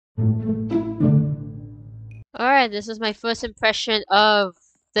Alright, this is my first impression of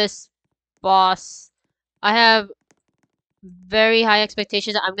this boss. I have very high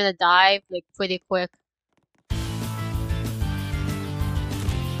expectations that I'm gonna die like pretty quick.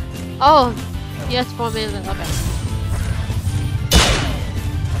 Oh, yes, 4 minutes. Okay.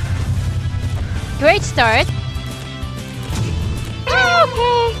 Great start.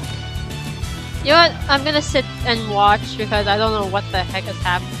 Okay. You know what? I'm gonna sit and watch because I don't know what the heck is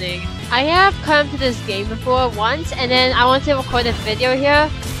happening. I have come to this game before once, and then I wanted to record a video here,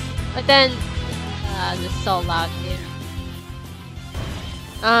 but then it's so loud here.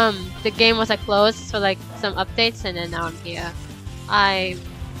 The game was like closed for like some updates, and then now I'm here. I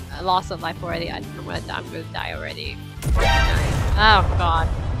lost a life already. I'm gonna die already. Oh god.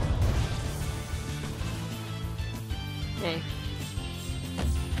 Hey.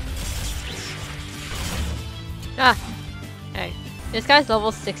 Ah! Hey. This guy's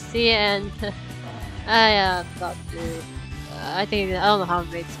level 60 and I think I don't know how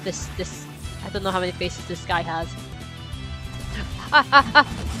many I don't know how many faces this guy has.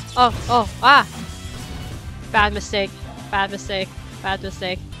 Bad mistake. Bad mistake. Bad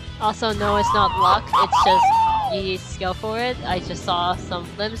mistake. Also, no, it's not luck, it's just you need skill for it. I just saw some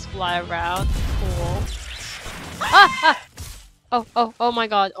limbs fly around. Cool. Oh my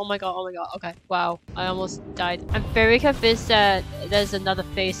god, oh my god, oh my god. Okay, wow, I almost died. I'm very convinced that there's another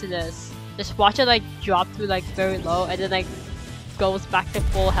phase to this. Just watch it like drop to like very low and then like goes back to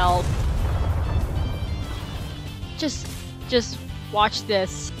full health. Just watch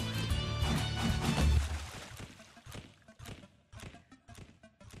this.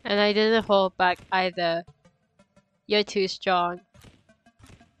 And I didn't hold back either. You're too strong.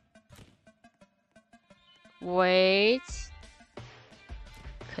 Wait.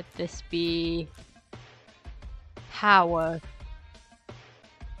 Could this be power?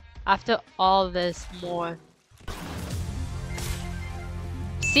 After all this more.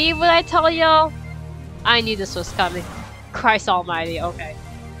 See what I tell y'all? I knew this was coming. Christ almighty, okay.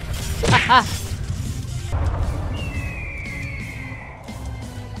 Haha.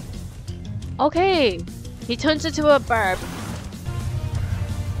 Okay. He turns into a bird.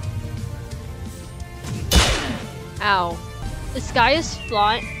 Ow. This guy is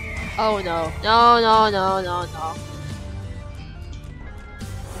flying. Oh no. No.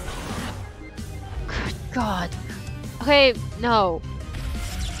 Good god. Okay, no.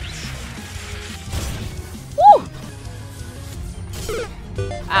 Woo!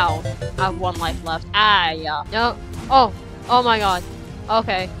 Ow. I have 1 life left. Ah, yeah. No. Oh my god.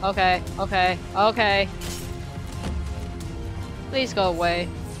 Okay. Please go away.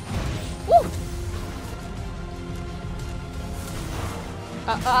 Woo!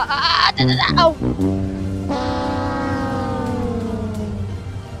 Ow!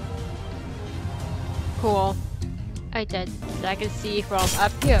 Cool. I did. I can see from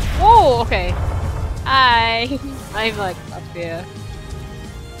up here. Oh, okay. I'm like up here.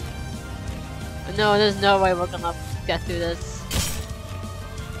 No, there's no way we're gonna get through this.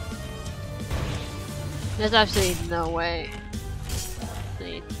 There's absolutely no way.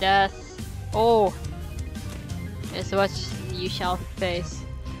 Death. Oh. It's what you shall face.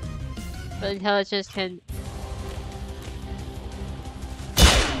 But intelligence can.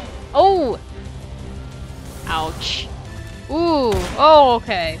 Oh! Ouch. Ooh. Oh,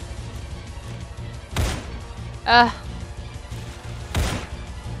 okay.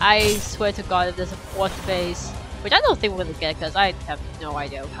 I swear to god if there's a 4th phase. Which I don't think we're gonna get because I have no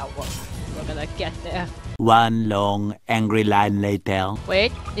idea how we're gonna get there. One long angry line later.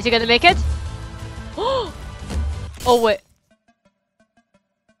 Wait, is he gonna make it? Oh wait.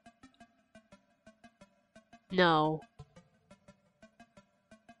 No.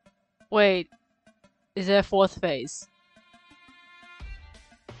 Wait. Is there a 4th phase?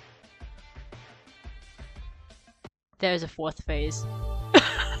 There's a 4th phase.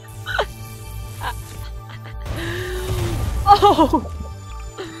 Oh!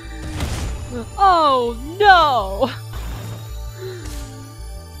 Oh no!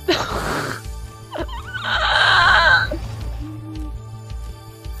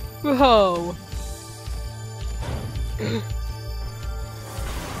 Bro!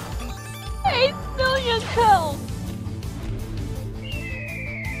 8 million health!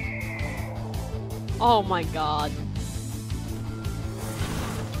 Oh my god.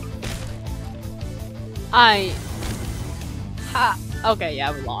 Okay,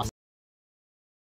 yeah, we lost.